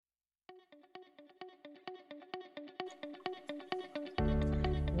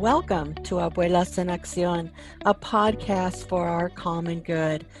Welcome to Abuelas en Acción, a podcast for our common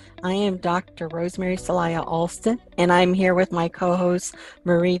good. I am Dr. Rosemary Celaya Alston, and I'm here with my co-host,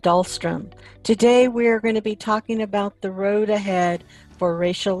 Marie Dahlstrom. Today, we are going to be talking about the road ahead for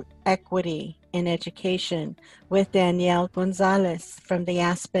racial equity in education with Danielle Gonzalez from the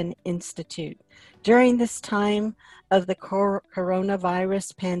Aspen Institute. During this time of the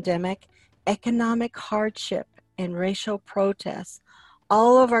coronavirus pandemic, economic hardship, and racial protests,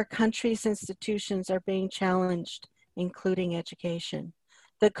 all of our country's institutions are being challenged, including education.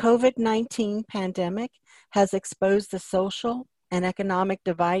 The COVID-19 pandemic has exposed the social and economic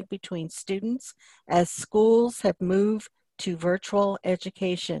divide between students as schools have moved to virtual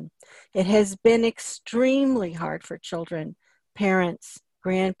education. It has been extremely hard for children, parents,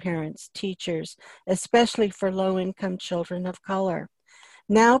 grandparents, teachers, especially for low-income children of color.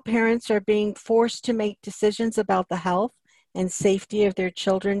 Now parents are being forced to make decisions about the health and safety of their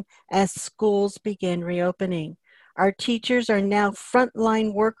children as schools begin reopening. Our teachers are now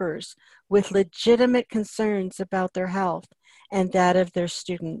frontline workers with legitimate concerns about their health and that of their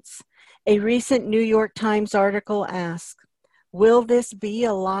students. A recent New York Times article asks, will this be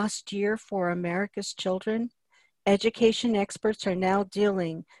a lost year for America's children? Education experts are now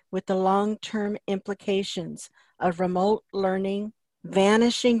dealing with the long-term implications of remote learning,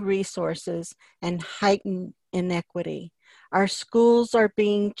 vanishing resources, and heightened inequity. Our schools are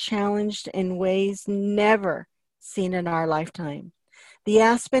being challenged in ways never seen in our lifetime. The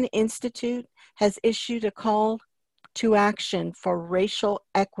Aspen Institute has issued a call to action for racial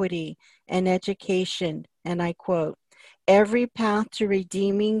equity in education, and I quote, "Every path to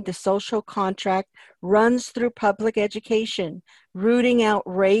redeeming the social contract runs through public education. Rooting out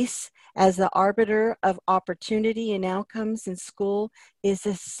race as the arbiter of opportunity and outcomes in school is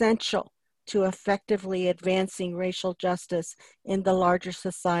essential to effectively advancing racial justice in the larger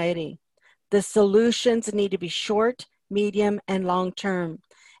society. The solutions need to be short, medium, and long-term,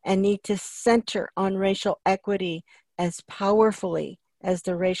 and need to center on racial equity as powerfully as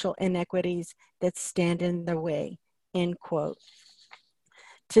the racial inequities that stand in the way," end quote.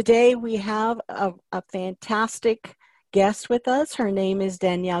 Today we have a fantastic guest with us. Her name is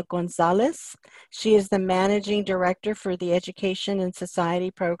Danielle Gonzalez. She is the Managing Director for the Education and Society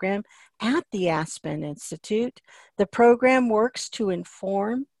Program at the Aspen Institute. The program works to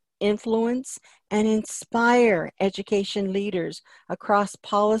inform, influence, and inspire education leaders across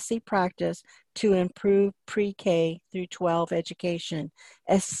policy practice to improve pre-K through 12 education,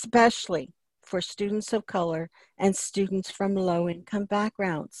 especially for students of color and students from low-income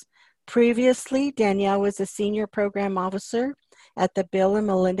backgrounds. Previously, Danielle was a senior program officer at the Bill and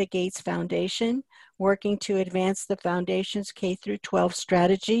Melinda Gates Foundation, working to advance the foundation's K-12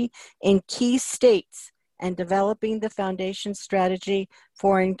 strategy in key states and developing the foundation's strategy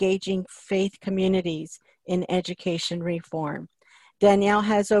for engaging faith communities in education reform. Danielle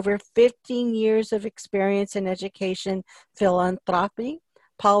has over 15 years of experience in education philanthropy,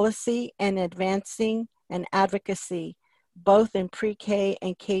 policy, and advancing and advocacy, both in pre-K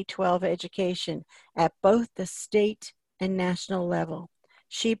and K-12 education at both the state and national level.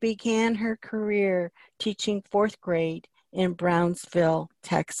 She began her career teaching fourth grade in Brownsville,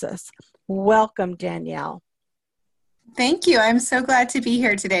 Texas. Welcome, Danielle. Thank you. I'm so glad to be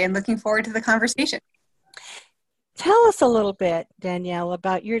here today and looking forward to the conversation. Tell us a little bit, Danielle,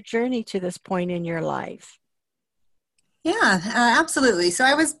 about your journey to this point in your life. Yeah, absolutely. So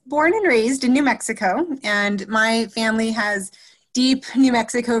I was born and raised in New Mexico, and my family has deep New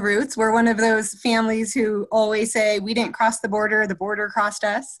Mexico roots. We're one of those families who always say, we didn't cross the border crossed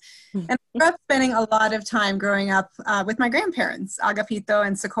us. And I grew up spending a lot of time growing up with my grandparents, Agapito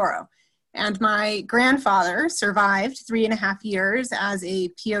and Socorro. And my grandfather survived 3.5 years as a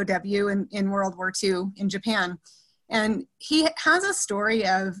POW in World War II in Japan. And he has a story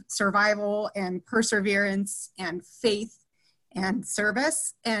of survival and perseverance and faith and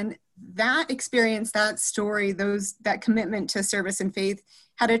service. And that experience, that story, that commitment to service and faith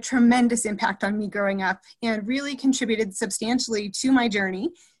had a tremendous impact on me growing up and really contributed substantially to my journey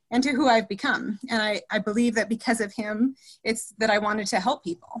and to who I've become. And I believe that because of him, it's that I wanted to help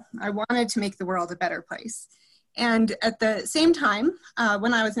people. I wanted to make the world a better place. And at the same time,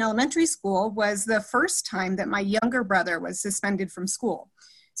 when I was in elementary school, was the first time that my younger brother was suspended from school.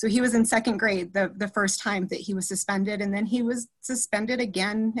 So he was in second grade the first time that he was suspended, and then he was suspended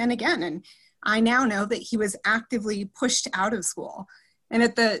again and again. And I now know that he was actively pushed out of school. And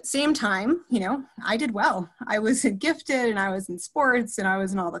at the same time, I did well. I was gifted, and I was in sports, and I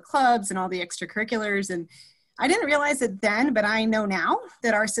was in all the clubs and all the extracurriculars. And I didn't realize it then, but I know now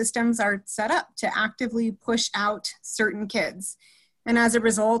that our systems are set up to actively push out certain kids. And as a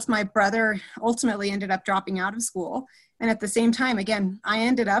result, my brother ultimately ended up dropping out of school. And at the same time, again, I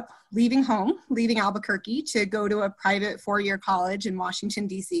ended up leaving home, leaving Albuquerque to go to a private 4-year college in Washington,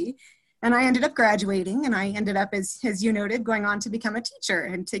 D.C. And I ended up graduating, and I ended up, as you noted, going on to become a teacher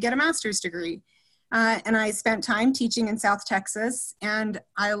and to get a master's degree. And I spent time teaching in South Texas, and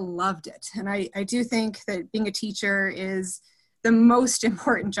I loved it. And I do think that being a teacher is the most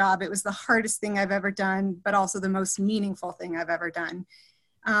important job. It was the hardest thing I've ever done, but also the most meaningful thing I've ever done.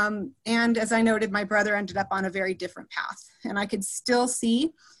 And as I noted, my brother ended up on a very different path. And I could still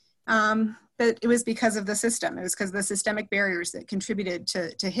see that it was because of the system. It was because of the systemic barriers that contributed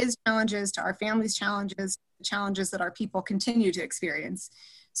to his challenges, to our family's challenges, the challenges that our people continue to experience.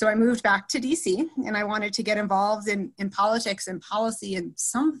 So I moved back to DC, and I wanted to get involved in politics and policy and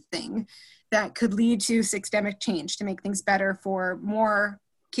something that could lead to systemic change to make things better for more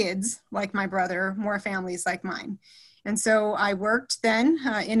kids like my brother, more families like mine. And so I worked then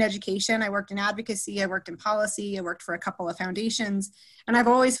in education. I worked in advocacy. I worked in policy. I worked for a couple of foundations. And I've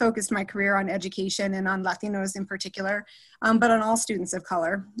always focused my career on education and on Latinos in particular, but on all students of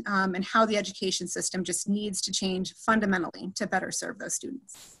color, and how the education system just needs to change fundamentally to better serve those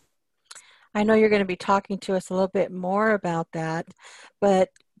students. I know you're going to be talking to us a little bit more about that, but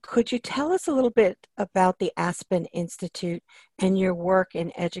could you tell us a little bit about the Aspen Institute and your work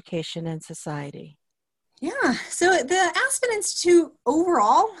in education and society? Yeah, so the Aspen Institute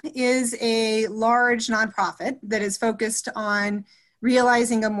overall is a large nonprofit that is focused on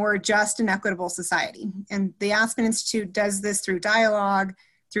realizing a more just and equitable society. And the Aspen Institute does this through dialogue,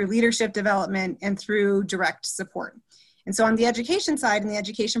 through leadership development, and through direct support. And so on the education side, in the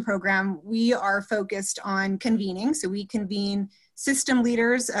education program, we are focused on convening. So we convene system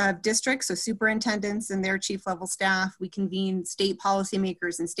leaders of districts, so superintendents and their chief level staff. We convene state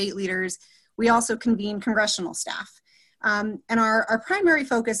policymakers and state leaders. We also convene congressional staff. And our primary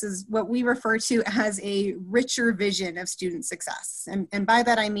focus is what we refer to as a richer vision of student success. And by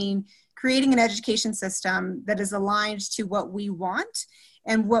that I mean creating an education system that is aligned to what we want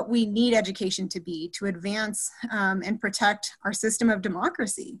and what we need education to be to advance and protect our system of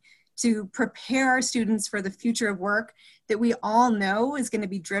democracy, to prepare our students for the future of work that we all know is going to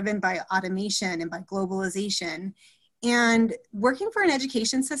be driven by automation and by globalization. And working for an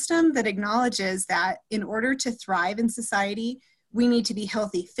education system that acknowledges that in order to thrive in society, we need to be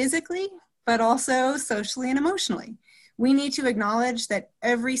healthy physically, but also socially and emotionally. We need to acknowledge that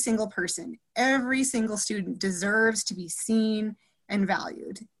every single person, every single student deserves to be seen and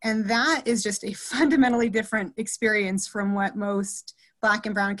valued. And that is just a fundamentally different experience from what most Black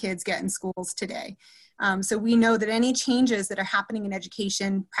and brown kids get in schools today. So we know that any changes that are happening in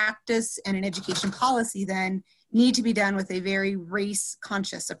education practice and in education policy then need to be done with a very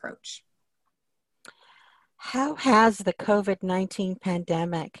race-conscious approach. How has the COVID-19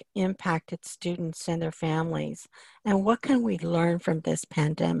 pandemic impacted students and their families? And what can we learn from this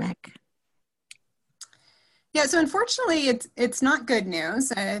pandemic? Yeah, so unfortunately, it's not good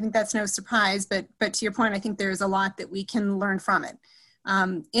news. I think that's no surprise, but to your point, I think there's a lot that we can learn from it.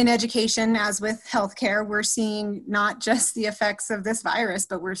 In education, as with healthcare, we're seeing not just the effects of this virus,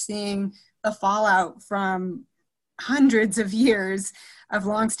 but we're seeing the fallout from hundreds of years of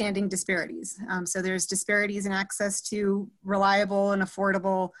longstanding disparities. So there's disparities in access to reliable and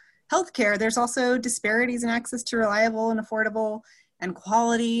affordable healthcare. There's also disparities in access to reliable and affordable and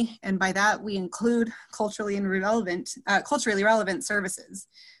quality, and by that we include culturally relevant services.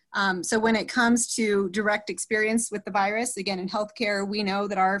 So when it comes to direct experience with the virus, again, in healthcare, we know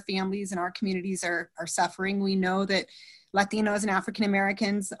that our families and our communities are suffering. We know that Latinos and African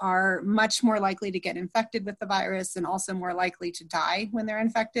Americans are much more likely to get infected with the virus and also more likely to die when they're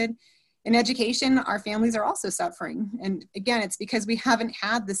infected. In education, our families are also suffering. And again, it's because we haven't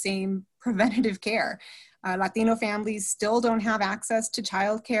had the same preventative care. Latino families still don't have access to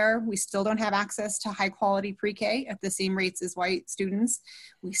childcare. We still don't have access to high quality pre-K at the same rates as white students.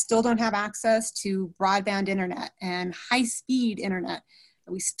 We still don't have access to broadband internet and high speed internet.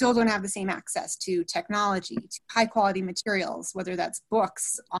 We still don't have the same access to technology, to high quality materials, whether that's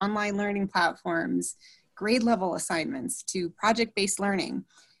books, online learning platforms, grade level assignments, to project-based learning.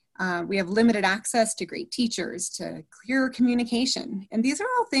 We have limited access to great teachers, to clear communication. And these are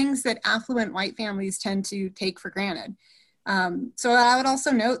all things that affluent white families tend to take for granted. So I would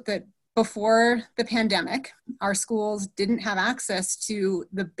also note that before the pandemic, our schools didn't have access to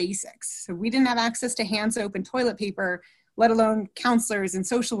the basics. So we didn't have access to hand soap and toilet paper, let alone counselors and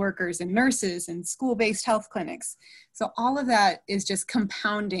social workers and nurses and school-based health clinics. So all of that is just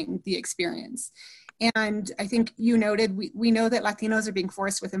compounding the experience. And I think you noted, we know that Latinos are being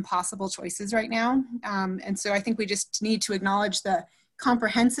forced with impossible choices right now. And so I think we just need to acknowledge the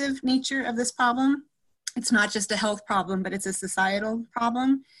comprehensive nature of this problem. It's not just a health problem, but it's a societal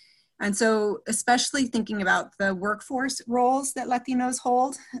problem. And so especially thinking about the workforce roles that Latinos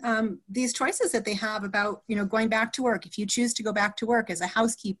hold, these choices that they have about, going back to work, if you choose to go back to work as a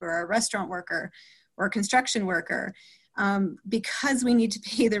housekeeper, a restaurant worker, or a construction worker, because we need to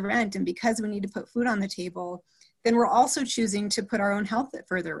pay the rent and because we need to put food on the table, then we're also choosing to put our own health at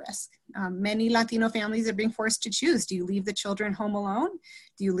further risk. Many Latino families are being forced to choose. Do you leave the children home alone?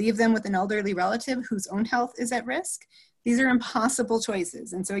 Do you leave them with an elderly relative whose own health is at risk? These are impossible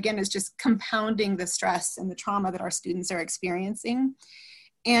choices. And so again, it's just compounding the stress and the trauma that our students are experiencing.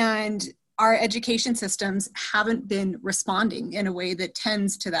 And our education systems haven't been responding in a way that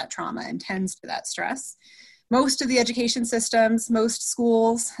tends to that trauma and tends to that stress. Most of the education systems, most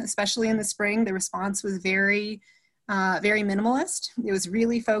schools, especially in the spring, the response was very minimalist. It was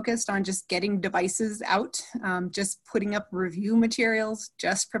really focused on just getting devices out, just putting up review materials,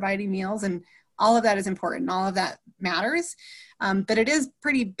 just providing meals, and all of that is important. All of that matters, but it is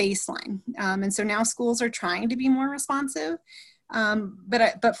pretty baseline. And so now schools are trying to be more responsive.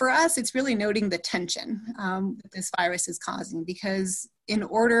 But for us, it's really noting the tension that this virus is causing, because in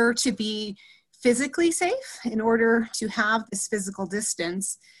order to be physically safe, in order to have this physical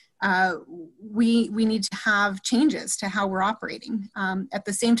distance, we need to have changes to how we're operating. At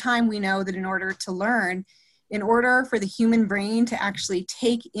the same time, we know that in order to learn, in order for the human brain to actually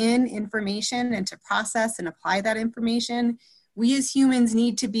take in information and to process and apply that information, we as humans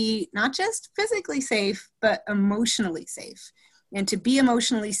need to be not just physically safe, but emotionally safe. And to be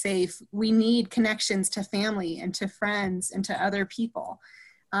emotionally safe, we need connections to family and to friends and to other people.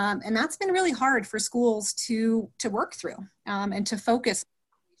 And that's been really hard for schools to work through and to focus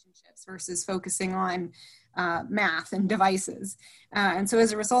on relationships versus focusing on math and devices. And so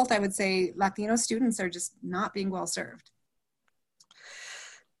as a result, I would say Latino students are just not being well served.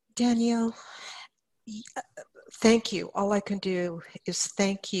 Danielle, thank you. All I can do is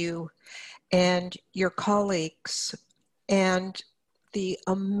thank you and your colleagues and the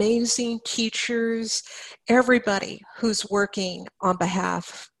amazing teachers, everybody who's working on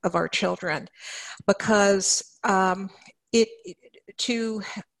behalf of our children, because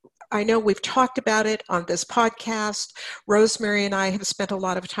I know we've talked about it on this podcast. Rosemary and I have spent a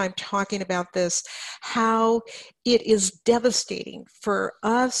lot of time talking about this, how it is devastating for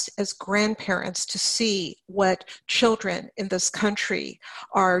us as grandparents to see what children in this country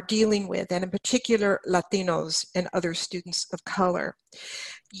are dealing with, and in particular, Latinos and other students of color.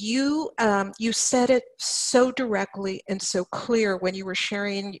 You said it so directly and so clear when you were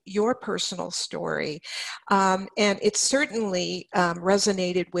sharing your personal story, and it certainly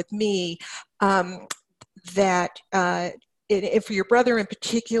resonated with me that for your brother in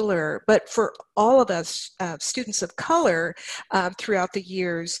particular, but for all of us students of color throughout the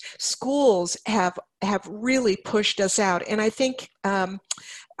years, schools have really pushed us out. And I think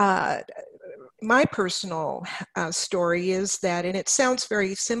my personal story is that, and it sounds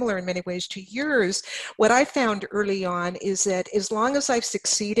very similar in many ways to yours, what I found early on is that as long as I've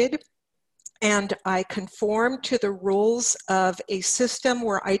succeeded and I conformed to the rules of a system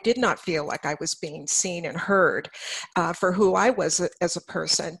where I did not feel like I was being seen and heard for who I was as a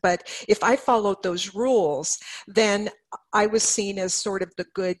person, but if I followed those rules, then I was seen as sort of the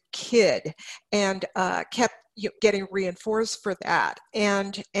good kid and kept getting reinforced for that.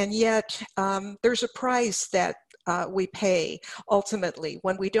 And yet there's a price that we pay ultimately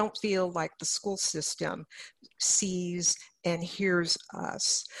when we don't feel like the school system sees and hears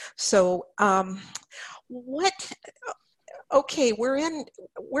us. So we're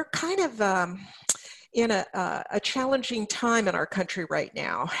kind of in a challenging time in our country right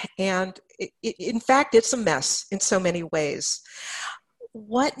now. And in fact, it's a mess in so many ways.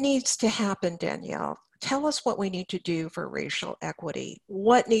 What needs to happen, Danielle? Tell us what we need to do for racial equity.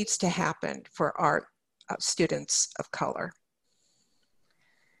 What needs to happen for our students of color?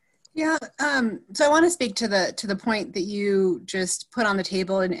 Yeah, so I want to speak to the point that you just put on the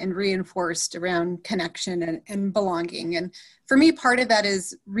table and reinforced around connection and belonging. And for me, part of that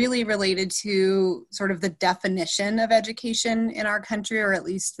is really related to sort of the definition of education in our country, or at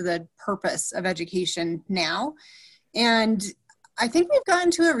least the purpose of education now. And I think we've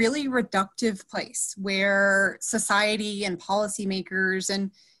gotten to a really reductive place where society and policymakers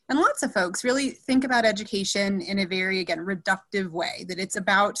and lots of folks really think about education in a very, again, reductive way, that it's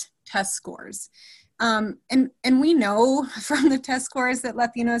about test scores. And we know from the test scores that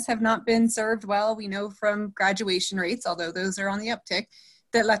Latinos have not been served well. We know from graduation rates, although those are on the uptick,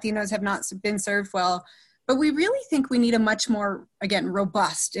 that Latinos have not been served well. But we really think we need a much more, again,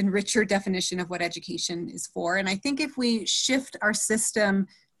 robust and richer definition of what education is for. And I think if we shift our system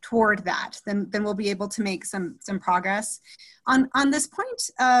toward that, then we'll be able to make some progress. On this point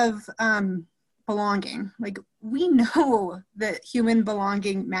of belonging, like, we know that human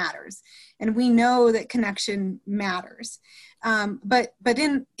belonging matters, and we know that connection matters. But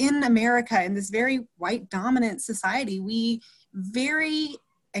in America, in this very white dominant society, we very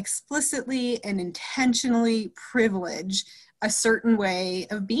explicitly and intentionally privilege a certain way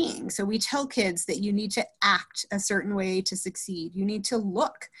of being. So we tell kids that you need to act a certain way to succeed. You need to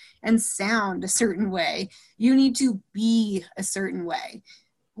look and sound a certain way. You need to be a certain way.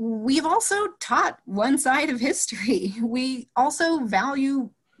 We've also taught one side of history. We also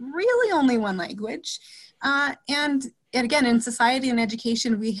value really only one language. And again, in society and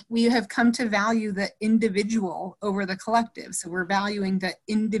education, we have come to value the individual over the collective. So we're valuing the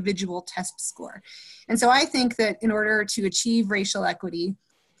individual test score. And so I think that in order to achieve racial equity,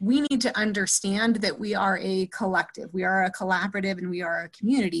 we need to understand that we are a collective, we are a collaborative, and we are a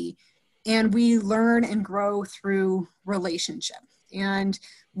community. And we learn and grow through relationship. And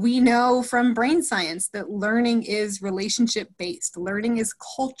we know from brain science that learning is relationship-based. Learning is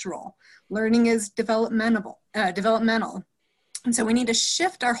cultural. Learning is developmental. And so we need to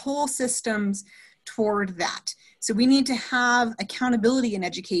shift our whole systems toward that. So we need to have accountability in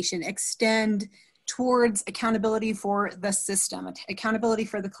education extend towards accountability for the system, accountability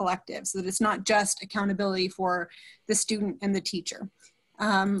for the collective, so that it's not just accountability for the student and the teacher.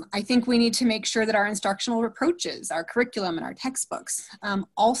 I think we need to make sure that our instructional approaches, our curriculum, and our textbooks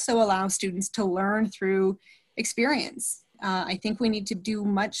also allow students to learn through experience. I think we need to do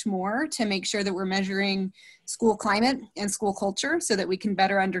much more to make sure that we're measuring school climate and school culture so that we can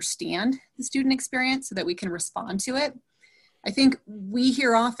better understand the student experience, so that we can respond to it. I think we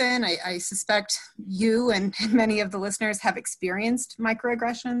hear often, I suspect you and many of the listeners have experienced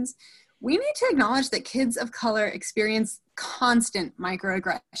microaggressions. We need to acknowledge that kids of color experience constant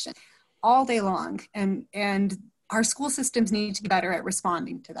microaggression all day long, and our school systems need to be better at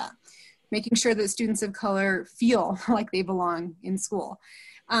responding to that, making sure that students of color feel like they belong in school.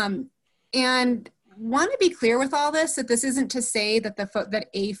 And want to be clear with all this, that this isn't to say that that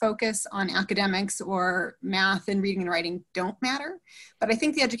a focus on academics or math and reading and writing don't matter, but I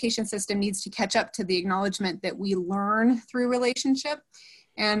think the education system needs to catch up to the acknowledgement that we learn through relationship,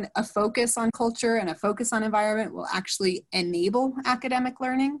 and a focus on culture and a focus on environment will actually enable academic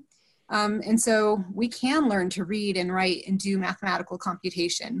learning. And so we can learn to read and write and do mathematical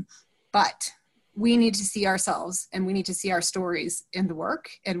computation, but we need to see ourselves and we need to see our stories in the work,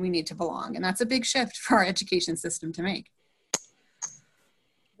 and we need to belong. And that's a big shift for our education system to make.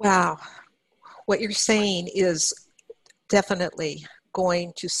 Wow. What you're saying is definitely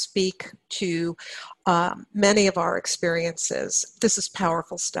going to speak to many of our experiences. This is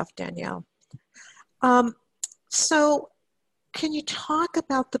powerful stuff, Danielle. So can you talk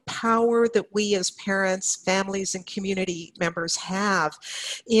about the power that we as parents, families, and community members have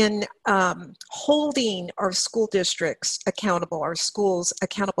in holding our school districts accountable, our schools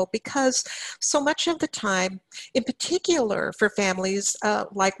accountable? Because so much of the time, in particular for families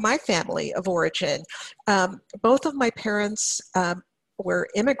like my family of origin, both of my parents were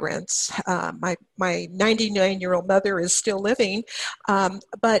immigrants. My 99-year-old mother is still living,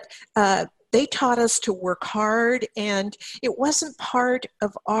 but they taught us to work hard, and it wasn't part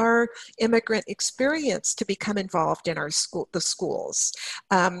of our immigrant experience to become involved in the schools.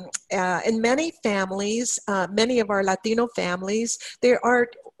 In many families, many of our Latino families, they are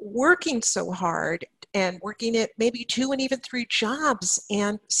working so hard and working at maybe 2 and even 3 jobs,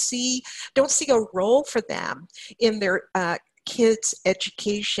 and don't see a role for them in their kids'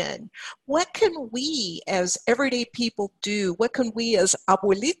 education. What can we as everyday people do? What can we as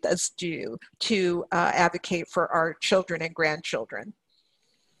abuelitas do to advocate for our children and grandchildren?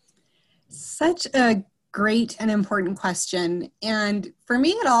 Such a great and important question. And for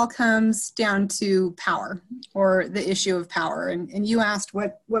me, it all comes down to power, or the issue of power. And you asked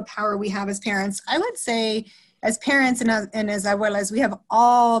what power we have as parents. I would say as parents and as abuelas, we have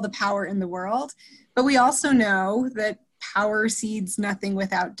all the power in the world, but we also know that power seeds nothing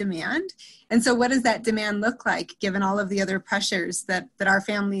without demand. And so what does that demand look like, given all of the other pressures that our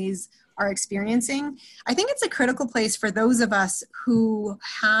families are experiencing? I think it's a critical place for those of us who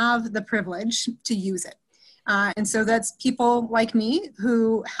have the privilege to use it. And so that's people like me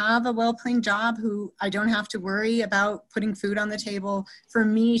who have a well-paying job, who I don't have to worry about putting food on the table, for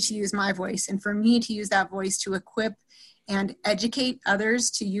me to use my voice, and for me to use that voice to equip and educate others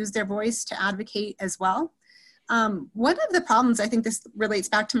to use their voice to advocate as well. One of the problems, I think this relates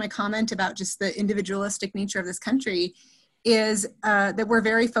back to my comment about just the individualistic nature of this country, is that we're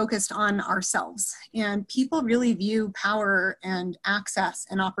very focused on ourselves. And people really view power and access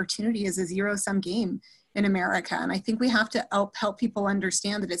and opportunity as a zero-sum game in America. And I think we have to help people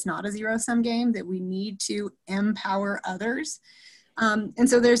understand that it's not a zero-sum game, that we need to empower others. And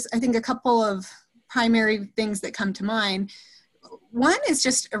so there's, I think, a couple of primary things that come to mind. One is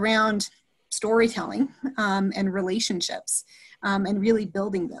just around storytelling and relationships and really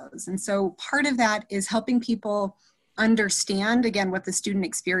building those. And so part of that is helping people understand, again, what the student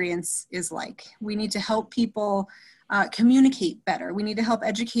experience is like. We need to help people communicate better. We need to help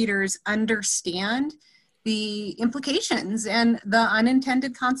educators understand the implications and the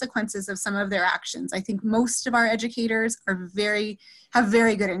unintended consequences of some of their actions. I think most of our educators have very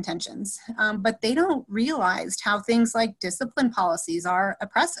good intentions, but they don't realize how things like discipline policies are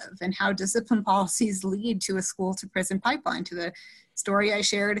oppressive and how discipline policies lead to a school to prison pipeline, to the story I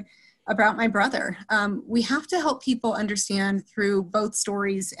shared about my brother. We have to help people understand through both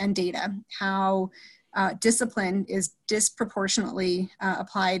stories and data how discipline is disproportionately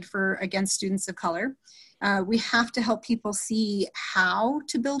applied against students of color. We have to help people see how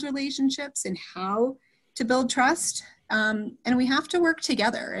to build relationships and how to build trust. And we have to work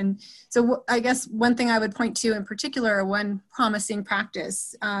together. And so I guess one thing I would point to in particular, one promising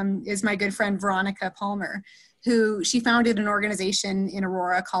practice is my good friend, Veronica Palmer, who she founded an organization in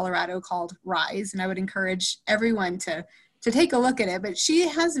Aurora, Colorado called RISE. And I would encourage everyone to take a look at it, but she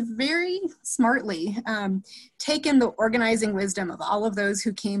has very smartly taken the organizing wisdom of all of those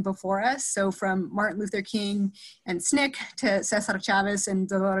who came before us. So from Martin Luther King and SNCC to Cesar Chavez and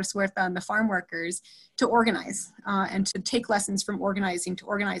Dolores Huerta and the farm workers to organize and to take lessons from organizing to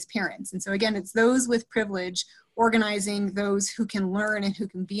organize parents. And so again, it's those with privilege organizing those who can learn and who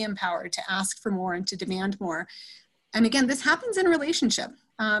can be empowered to ask for more and to demand more. And again, this happens in a relationship.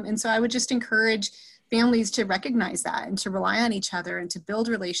 And so I would just encourage families to recognize that and to rely on each other and to build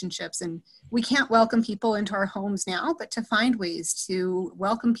relationships. And we can't welcome people into our homes now, but to find ways to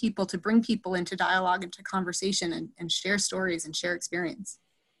welcome people, to bring people into dialogue, into conversation and share stories and share experience.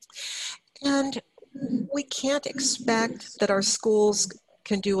 And we can't expect that our schools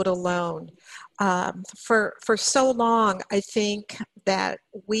can do it alone. For so long, I think that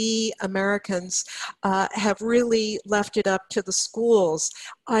we Americans have really left it up to the schools.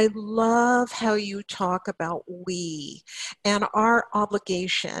 I love how you talk about we and our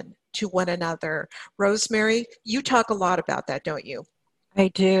obligation to one another. Rosemary, you talk a lot about that, don't you? I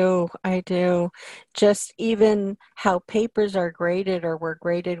do. Just even how papers are graded or were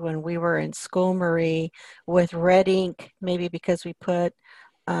graded when we were in school, Marie, with red ink, maybe because we put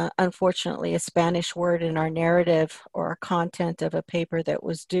unfortunately a Spanish word in our narrative or content of a paper that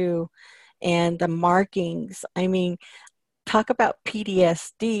was due, and the markings. I mean, talk about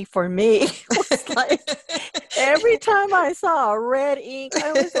PTSD for me. It was like every time I saw a red ink,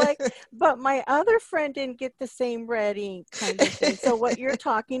 I was like, but my other friend didn't get the same red ink kind of thing. So what you're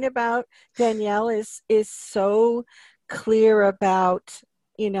talking about, Danielle, is so clear about,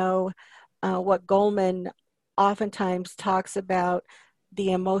 what Goleman oftentimes talks about,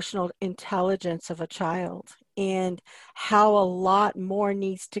 the emotional intelligence of a child and how a lot more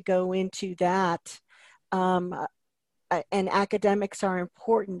needs to go into that. And academics are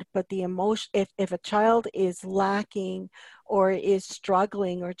important, but the emotion, if a child is lacking or is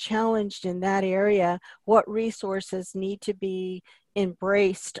struggling or challenged in that area, what resources need to be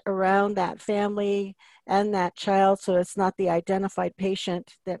embraced around that family and that child, so it's not the identified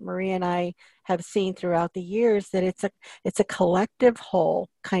patient that Marie and I have seen throughout the years, that it's a collective whole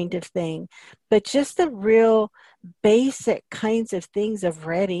kind of thing. But just the real basic kinds of things of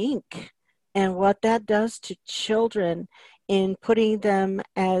red ink and what that does to children in putting them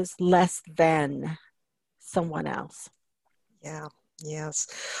as less than someone else. Yeah. Yes.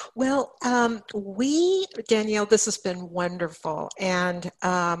 Well, Danielle, this has been wonderful. And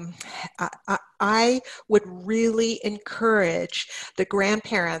I would really encourage the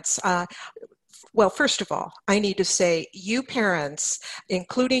grandparents. Well, first of all, I need to say, you parents,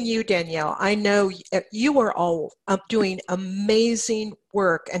 including you, Danielle, I know you are all doing amazing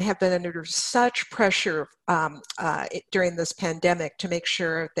work and have been under such pressure during this pandemic to make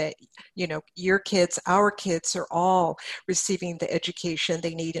sure that, your kids, our kids are all receiving the education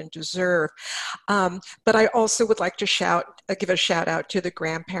they need and deserve. But I also would like to give a shout out to the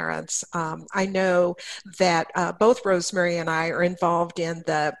grandparents. I know that both Rosemary and I are involved in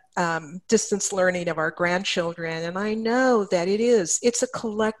the distance learning of our grandchildren. And I know that it's a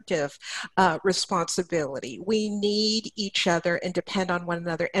collective responsibility. We need each other and depend on on one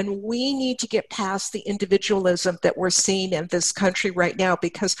another. And we need to get past the individualism that we're seeing in this country right now,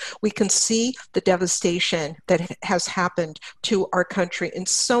 because we can see the devastation that has happened to our country in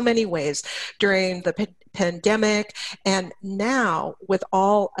so many ways during the pandemic, and now with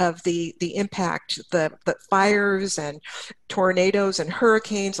all of the impact, the fires and tornadoes and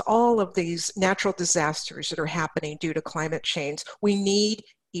hurricanes, all of these natural disasters that are happening due to climate change. We need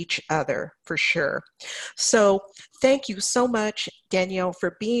each other for sure. So thank you so much, Danielle,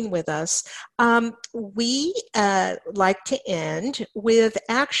 for being with us. We like to end with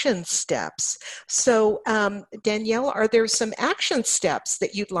action steps. So Danielle, are there some action steps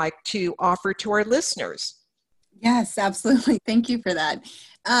that you'd like to offer to our listeners? Yes, absolutely. Thank you for that.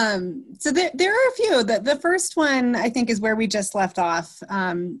 So there are a few. The first one, I think, is where we just left off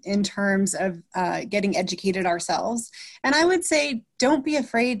in terms of getting educated ourselves. And I would say, don't be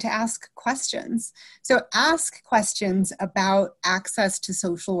afraid to ask questions. So ask questions about access to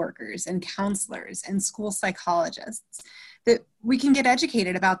social workers and counselors and school psychologists, that we can get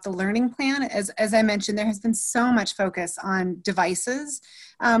educated about the learning plan. As I mentioned, there has been so much focus on devices,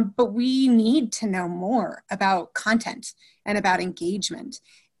 but we need to know more about content and about engagement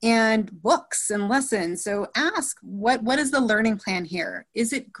and books and lessons. So ask, what is the learning plan here?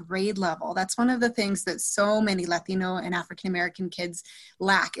 Is it grade level? That's one of the things that so many Latino and African American kids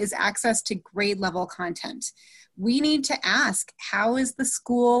lack, is access to grade level content. We need to ask, how is the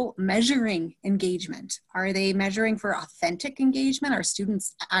school measuring engagement? Are they measuring for authentic engagement? Are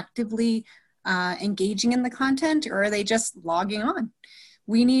students actively engaging in the content, or are they just logging on?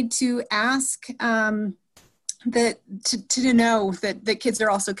 We need to ask to know that kids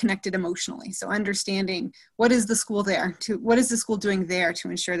are also connected emotionally. So understanding, what is the school doing there to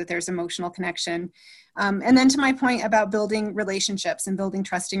ensure that there's emotional connection. And then to my point about building relationships and building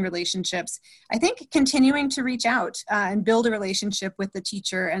trusting relationships, I think continuing to reach out and build a relationship with the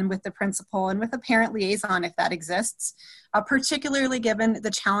teacher and with the principal and with a parent liaison, if that exists, particularly given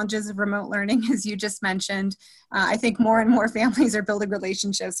the challenges of remote learning, as you just mentioned. I think more and more families are building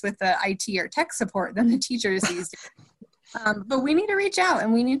relationships with the IT or tech support than the teachers these days. But we need to reach out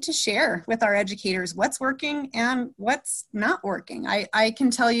and we need to share with our educators what's working and what's not working. I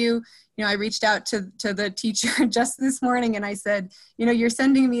can tell you, I reached out to the teacher just this morning and I said, you're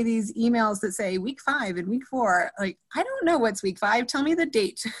sending me these emails that say week 5 and week 4. Like, I don't know what's week 5. Tell me the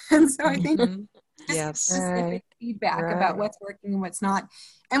date. And so I think specific feedback about what's working and what's not.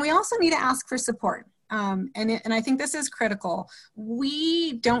 And we also need to ask for support. And I think this is critical.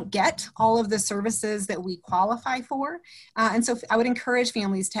 We don't get all of the services that we qualify for. And so I would encourage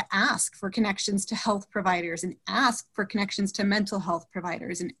families to ask for connections to health providers and ask for connections to mental health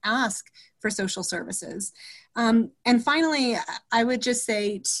providers and ask for social services. And finally, I would just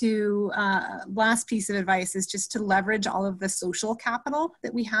say last piece of advice is just to leverage all of the social capital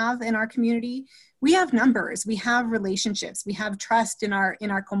that we have in our community. We have numbers, we have relationships, we have trust in our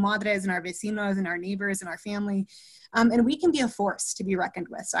comadres and our vecinos and our neighbors and our family. And we can be a force to be reckoned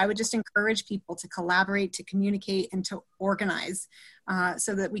with. So I would just encourage people to collaborate, to communicate, and to organize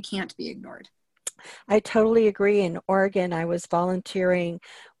so that we can't be ignored. I totally agree. In Oregon, I was volunteering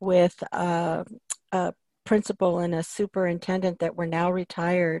with a principal and a superintendent that were now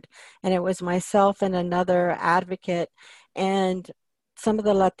retired. And it was myself and another advocate. And some of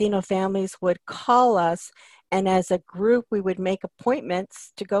the Latino families would call us, and as a group, we would make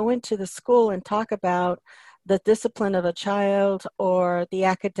appointments to go into the school and talk about the discipline of a child or the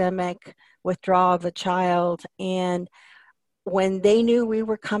academic withdrawal of a child. And when they knew we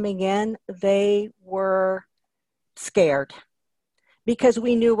were coming in, they were scared because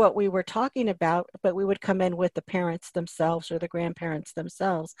we knew what we were talking about, but we would come in with the parents themselves or the grandparents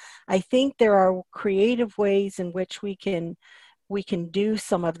themselves. I think there are creative ways in which we can do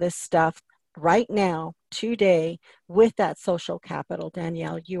some of this stuff right now, today, with that social capital.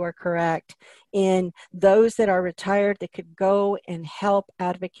 Danielle, you are correct. In those that are retired that could go and help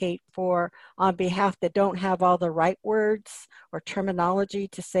advocate for on behalf that don't have all the right words or terminology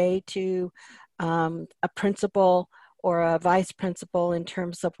to say to a principal or a vice principal in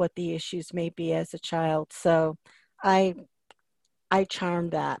terms of what the issues may be as a child. So I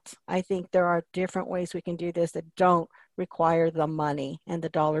charm that. I think there are different ways we can do this that don't require the money and the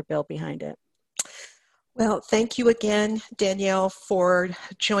dollar bill behind it. Well, thank you again, Danielle, for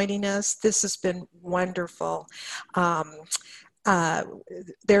joining us. This has been wonderful. We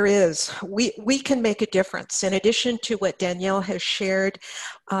can make a difference. In addition to what Danielle has shared,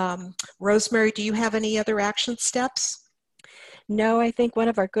 Rosemary, do you have any other action steps? No, I think one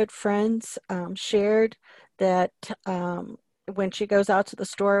of our good friends shared that when she goes out to the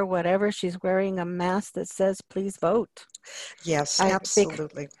store or whatever, she's wearing a mask that says, please vote. Yes, I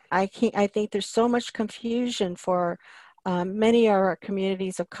absolutely. I think there's so much confusion for many of our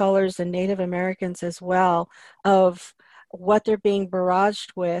communities of colors and Native Americans as well, of what they're being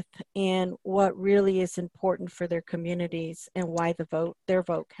barraged with and what really is important for their communities and why their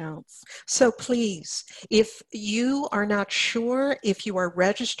vote counts. So please, if you are not sure if you are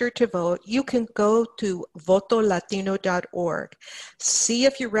registered to vote, you can go to votolatino.org. See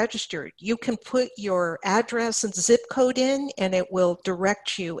if you're registered. You can put your address and zip code in, and it will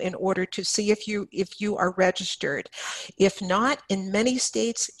direct you in order to see if you are registered. If not, in many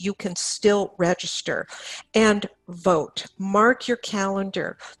states, you can still register and vote. Mark your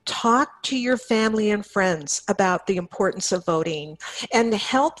calendar. Talk to your family and friends about the importance of voting and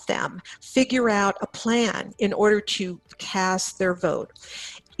help them figure out a plan in order to cast their vote.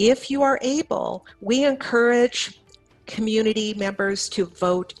 If you are able, we encourage community members to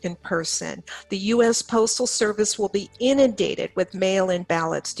vote in person. The U.S. Postal Service will be inundated with mail-in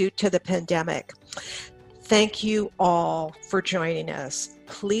ballots due to the pandemic. Thank you all for joining us.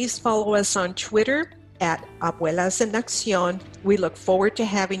 Please follow us on Twitter at Abuelas en Acción. We look forward to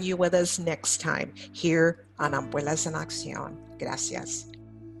having you with us next time here on Abuelas en Acción. Gracias.